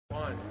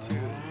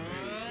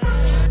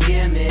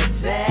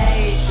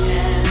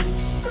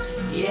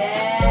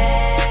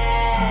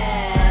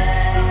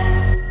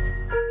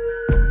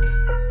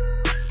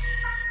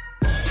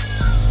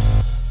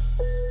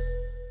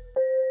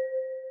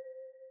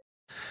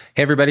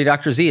Hey everybody,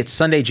 Dr. Z. It's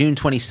Sunday, June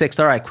 26th.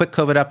 All right, quick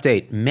COVID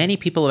update. Many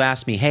people have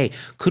asked me, hey,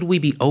 could we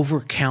be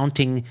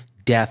overcounting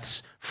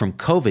deaths from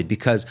COVID?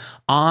 Because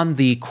on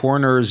the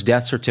coroner's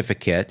death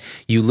certificate,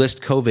 you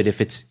list COVID if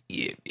it's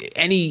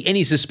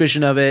any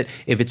suspicion of it,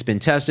 if it's been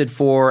tested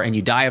for and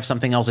you die of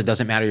something else, it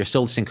doesn't matter. You're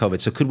still listing COVID.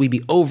 So could we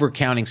be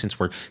overcounting since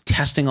we're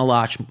testing a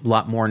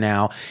lot more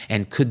now?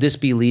 And could this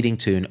be leading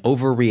to an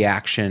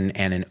overreaction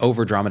and an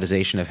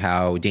over-dramatization of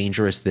how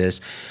dangerous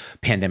this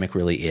pandemic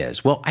really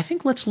is? Well, I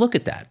think let's look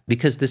at that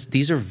because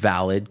these are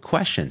valid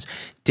questions.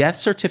 Death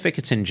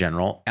certificates in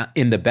general,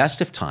 in the best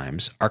of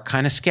times, are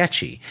kind of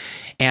sketchy.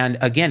 And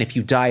again, if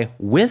you die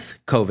with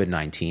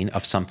COVID-19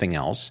 of something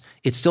else,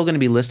 it's still going to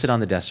be listed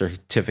on the death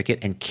certificate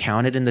and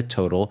counted in the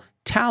total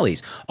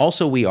tallies.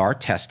 Also, we are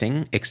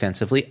testing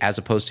extensively as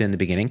opposed to in the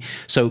beginning.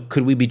 So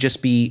could we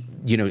be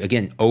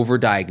again,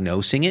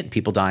 over-diagnosing it,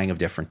 people dying of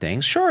different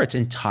things? Sure, it's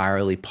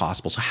entirely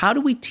possible. So how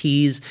do we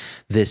tease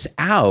this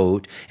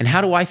out? And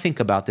how do I think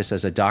about this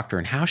as a doctor?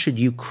 And how should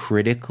you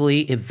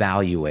critically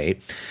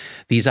evaluate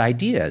these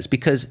ideas?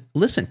 Because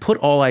listen, put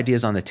all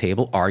ideas on the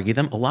table, argue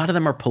them. A lot of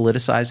them are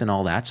politicized and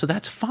all that. So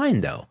that's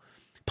fine though.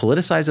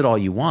 Politicize it all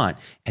you want,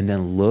 and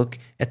then look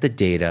at the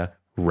data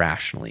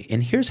rationally.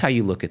 And here's how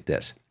you look at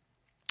this.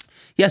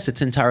 Yes,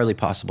 it's entirely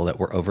possible that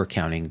we're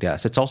overcounting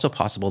deaths. It's also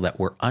possible that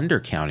we're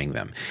undercounting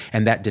them.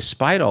 And that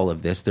despite all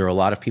of this, there are a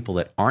lot of people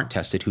that aren't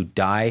tested who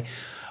die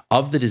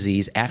of the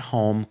disease at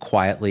home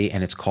quietly,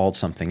 and it's called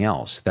something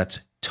else. That's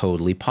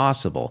totally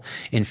possible.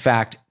 In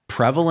fact,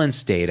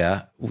 prevalence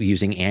data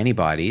using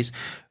antibodies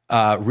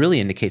really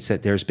indicates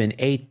that there's been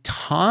a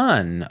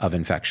ton of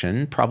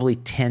infection, probably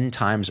 10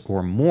 times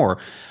or more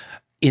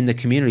in the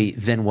community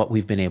than what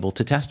we've been able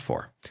to test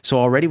for. So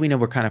already we know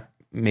we're kind of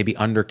maybe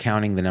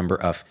undercounting the number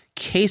of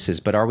cases,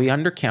 but are we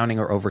undercounting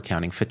or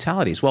overcounting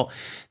fatalities? Well,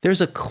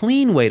 there's a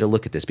clean way to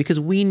look at this because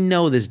we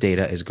know this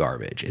data is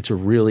garbage. It's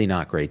really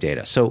not great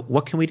data. So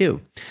what can we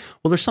do?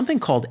 Well, there's something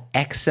called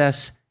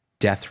excess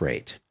death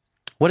rate.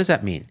 What does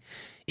that mean?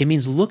 It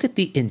means look at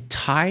the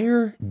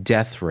entire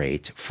death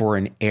rate for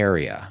an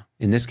area,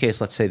 in this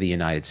case, let's say the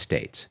United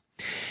States,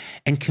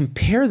 and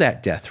compare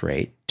that death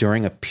rate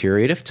during a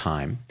period of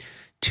time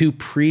to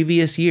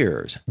previous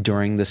years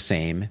during the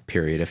same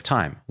period of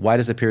time. Why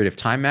does the period of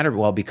time matter?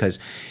 Well, because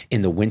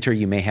in the winter,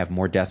 you may have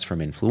more deaths from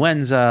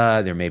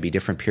influenza. There may be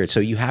different periods. So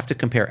you have to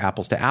compare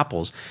apples to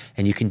apples,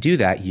 and you can do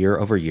that year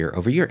over year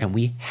over year. And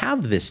we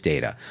have this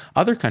data.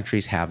 Other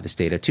countries have this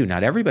data too.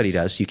 Not everybody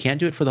does. So you can't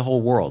do it for the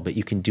whole world, but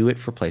you can do it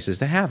for places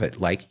that have it,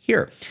 like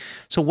here.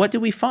 So what do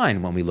we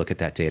find when we look at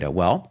that data?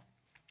 Well,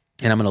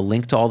 and I'm going to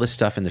link to all this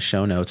stuff in the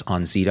show notes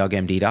on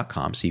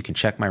zdogmd.com, so you can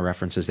check my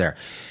references there.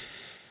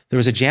 There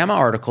was a JAMA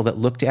article that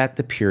looked at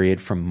the period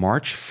from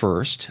March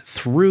 1st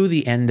through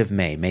the end of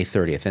May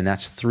 30th, and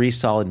that's 3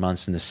 solid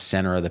months in the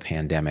center of the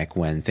pandemic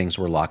when things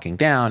were locking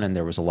down and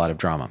there was a lot of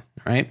drama,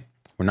 right?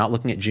 We're not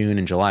looking at June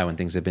and July when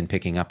things have been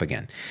picking up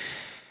again.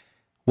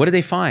 What did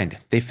they find?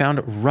 They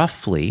found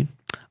roughly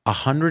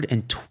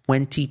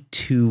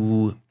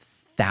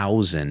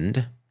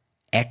 122,000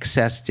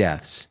 excess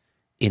deaths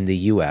in the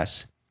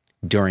U.S.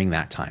 during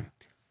that time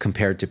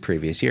compared to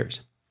previous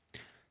years.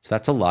 So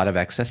that's a lot of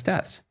excess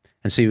deaths.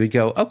 And so you would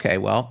go, okay,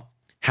 well,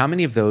 how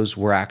many of those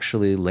were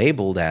actually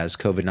labeled as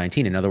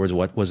COVID-19? In other words,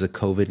 what was the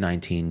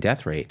COVID-19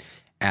 death rate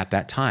at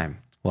that time?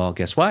 Well,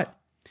 guess what?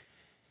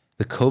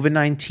 The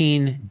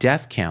COVID-19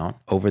 death count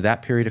over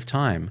that period of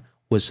time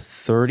was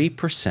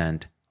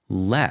 30%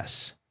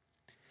 less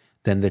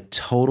than the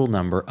total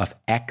number of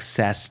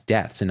excess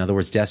deaths. In other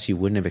words, deaths you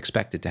wouldn't have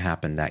expected to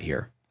happen that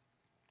year.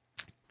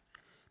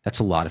 That's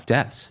a lot of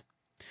deaths.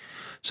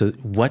 So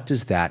what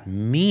does that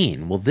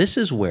mean? Well, this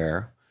is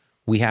where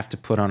we have to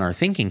put on our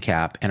thinking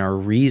cap and our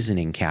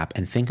reasoning cap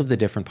and think of the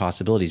different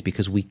possibilities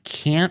because we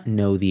can't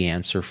know the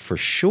answer for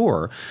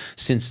sure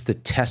since the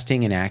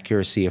testing and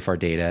accuracy of our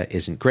data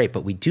isn't great.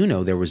 But we do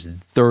know there was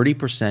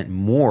 30%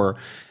 more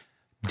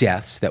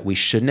deaths that we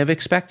shouldn't have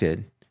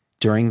expected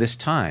during this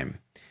time.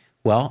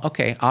 Well,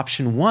 okay,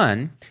 option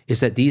one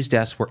is that these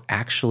deaths were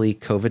actually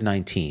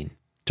COVID-19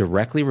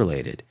 directly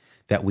related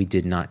that we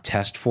did not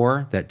test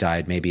for, that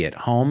died maybe at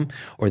home,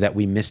 or that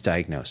we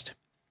misdiagnosed.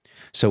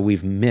 So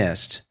we've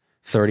missed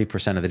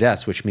 30% of the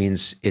deaths, which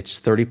means it's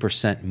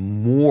 30%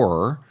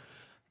 more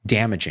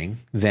damaging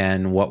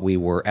than what we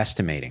were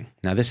estimating.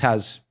 Now, this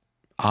has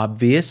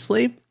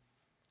obviously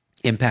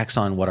impacts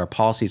on what our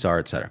policies are,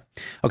 et cetera.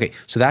 Okay,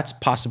 so that's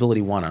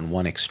possibility one on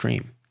one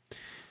extreme.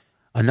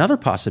 Another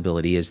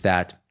possibility is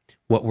that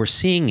what we're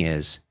seeing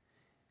is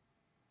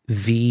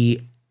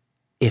the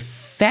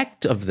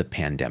effect of the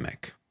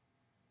pandemic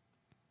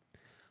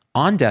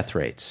on death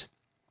rates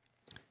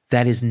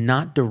that is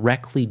not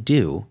directly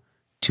due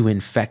to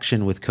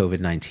infection with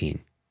COVID-19.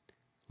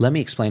 Let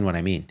me explain what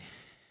I mean.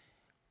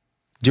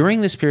 During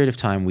this period of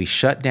time, we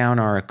shut down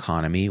our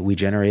economy. We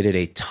generated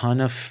a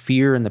ton of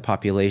fear in the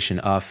population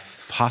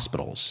of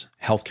hospitals,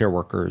 healthcare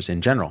workers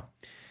in general.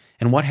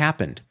 And what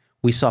happened?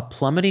 We saw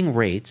plummeting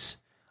rates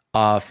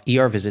of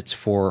ER visits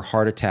for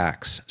heart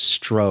attacks,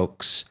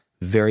 strokes,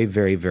 very,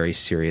 very, very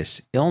serious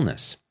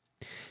illness.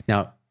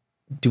 Now,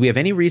 do we have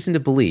any reason to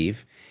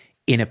believe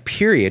in a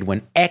period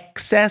when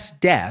excess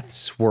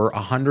deaths were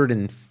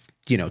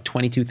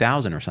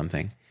 122,000 or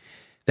something,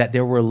 that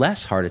there were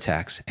less heart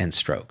attacks and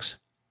strokes?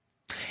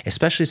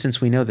 Especially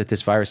since we know that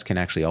this virus can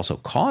actually also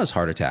cause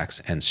heart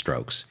attacks and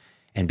strokes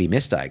and be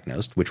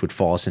misdiagnosed, which would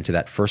fall us into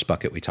that first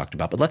bucket we talked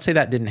about. But let's say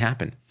that didn't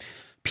happen.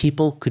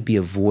 People could be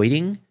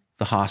avoiding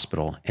the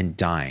hospital and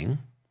dying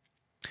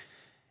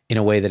in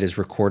a way that is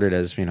recorded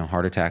as,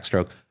 heart attack,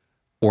 stroke,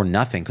 or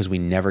nothing, because we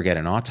never get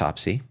an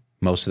autopsy.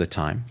 Most of the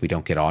time, we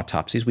don't get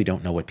autopsies. We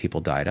don't know what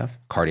people died of.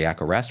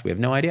 Cardiac arrest, we have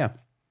no idea.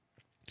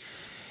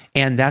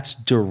 And that's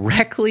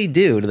directly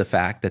due to the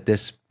fact that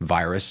this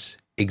virus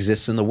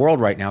exists in the world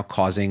right now,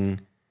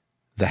 causing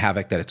the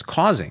havoc that it's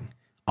causing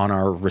on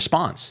our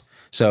response.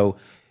 So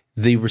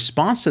the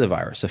response to the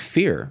virus of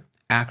fear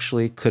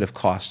actually could have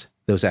cost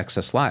those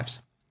excess lives.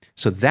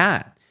 So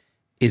that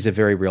is a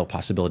very real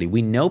possibility.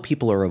 We know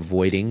people are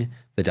avoiding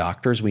the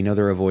doctors. We know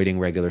they're avoiding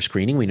regular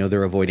screening. We know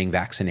they're avoiding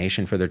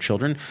vaccination for their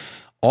children.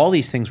 All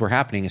these things were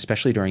happening,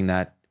 especially during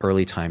that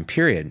early time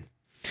period.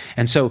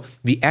 And so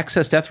the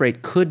excess death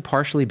rate could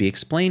partially be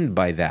explained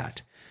by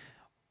that.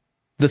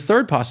 The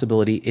third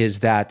possibility is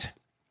that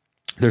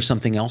there's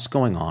something else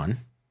going on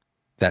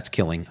that's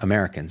killing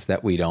Americans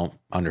that we don't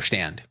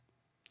understand. A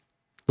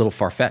little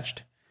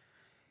far-fetched.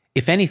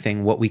 If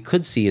anything, what we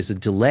could see is a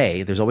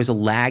delay. There's always a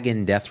lag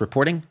in death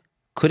reporting.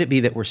 Could it be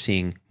that we're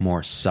seeing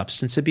more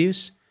substance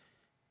abuse,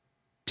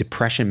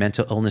 depression,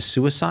 mental illness,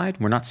 suicide?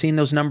 We're not seeing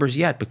those numbers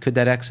yet, but could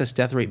that excess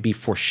death rate be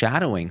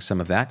foreshadowing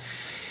some of that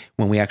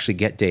when we actually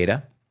get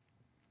data?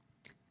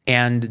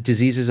 And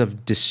diseases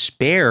of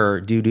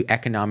despair due to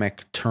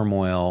economic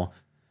turmoil,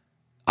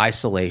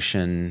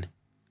 isolation,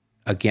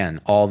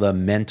 again, all the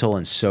mental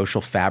and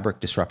social fabric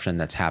disruption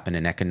that's happened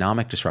and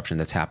economic disruption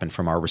that's happened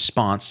from our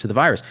response to the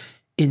virus.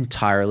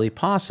 Entirely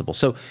possible.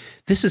 So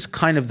this is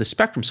kind of the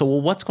spectrum. So,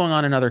 what's going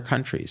on in other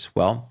countries?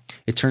 Well,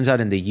 it turns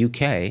out in the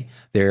UK,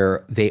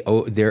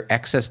 their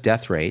excess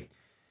death rate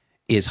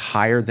is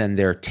higher than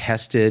their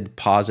tested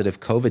positive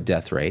COVID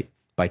death rate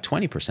by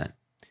 20%.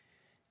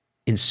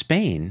 In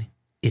Spain,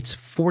 it's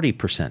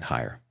 40%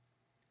 higher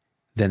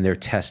than their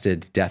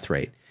tested death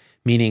rate,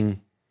 meaning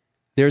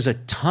there's a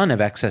ton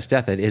of excess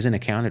death that isn't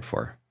accounted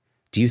for.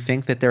 Do you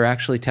think that they're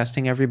actually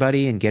testing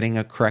everybody and getting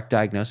a correct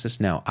diagnosis?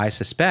 No, I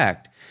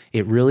suspect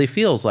it really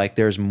feels like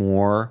there's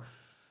more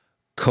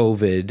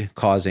COVID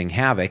causing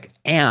havoc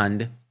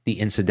and the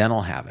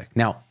incidental havoc.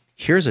 Now,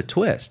 here's a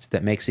twist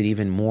that makes it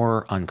even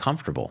more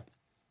uncomfortable.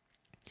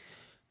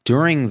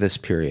 During this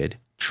period,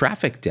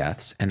 traffic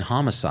deaths and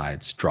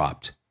homicides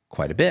dropped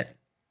quite a bit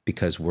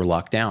because we're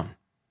locked down.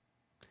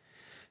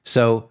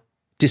 So,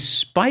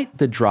 despite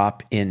the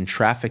drop in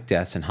traffic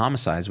deaths and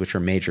homicides, which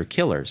are major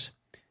killers,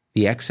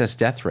 the excess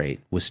death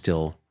rate was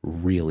still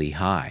really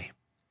high.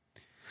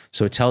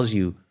 So it tells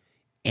you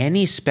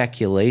any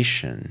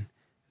speculation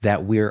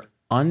that we're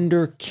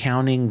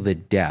undercounting the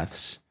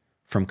deaths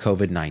from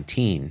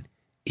COVID-19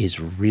 is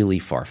really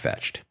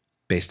far-fetched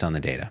based on the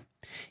data.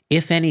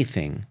 If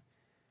anything,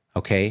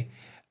 okay,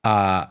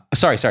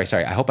 sorry.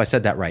 I hope I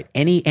said that right.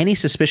 Any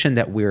suspicion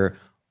that we're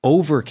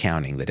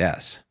overcounting the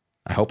deaths,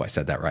 I hope I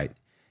said that right,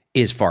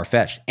 is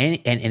far-fetched. And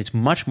it's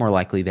much more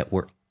likely that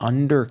we're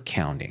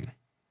undercounting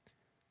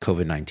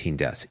COVID-19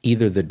 deaths,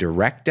 either the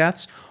direct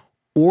deaths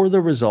or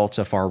the results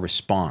of our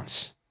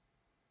response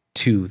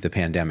to the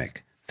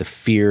pandemic, the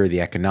fear, the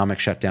economic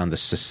shutdown, the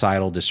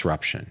societal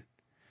disruption.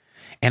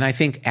 And I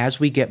think as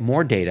we get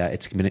more data,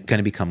 it's going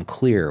to become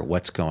clear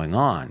what's going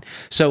on.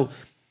 So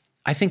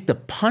I think the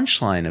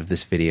punchline of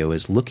this video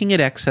is looking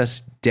at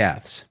excess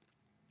deaths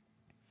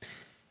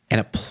and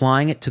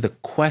applying it to the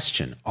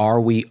question, are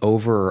we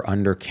over or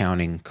under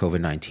counting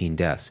COVID-19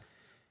 deaths,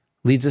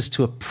 leads us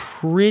to a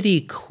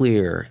pretty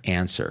clear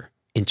answer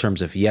in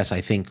terms of, yes,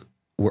 I think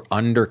we're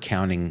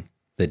undercounting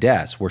the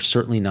deaths. We're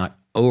certainly not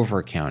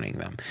overcounting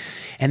them.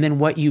 And then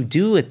what you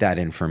do with that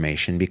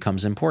information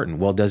becomes important.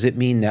 Well, does it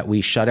mean that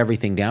we shut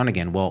everything down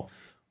again? Well,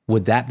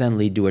 would that then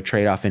lead to a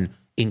trade-off in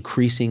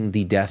increasing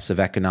the deaths of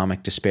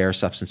economic despair,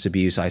 substance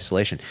abuse,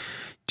 isolation?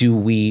 Do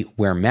we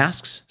wear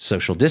masks,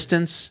 social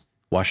distance,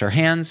 wash our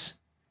hands,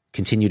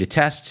 continue to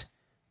test,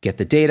 get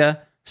the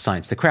data,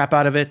 science the crap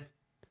out of it,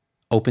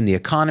 open the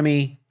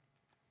economy,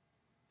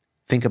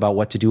 think about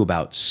what to do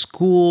about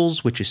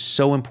schools, which is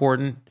so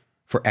important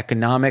for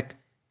economic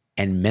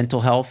and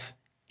mental health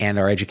and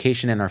our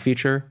education and our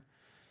future,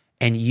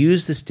 and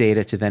use this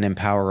data to then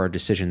empower our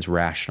decisions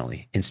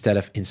rationally instead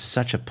of in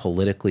such a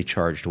politically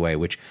charged way,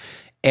 which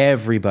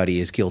everybody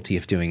is guilty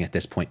of doing at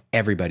this point.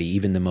 Everybody,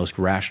 even the most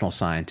rational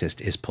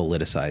scientist, is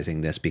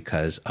politicizing this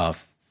because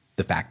of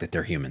the fact that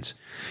they're humans.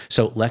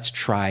 So let's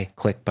try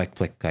click by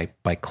click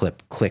by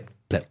click, click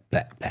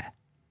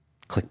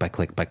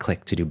by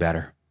click to do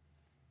better.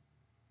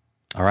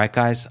 All right,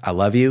 guys, I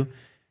love you.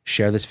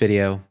 Share this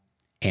video,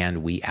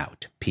 and we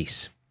out.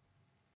 Peace.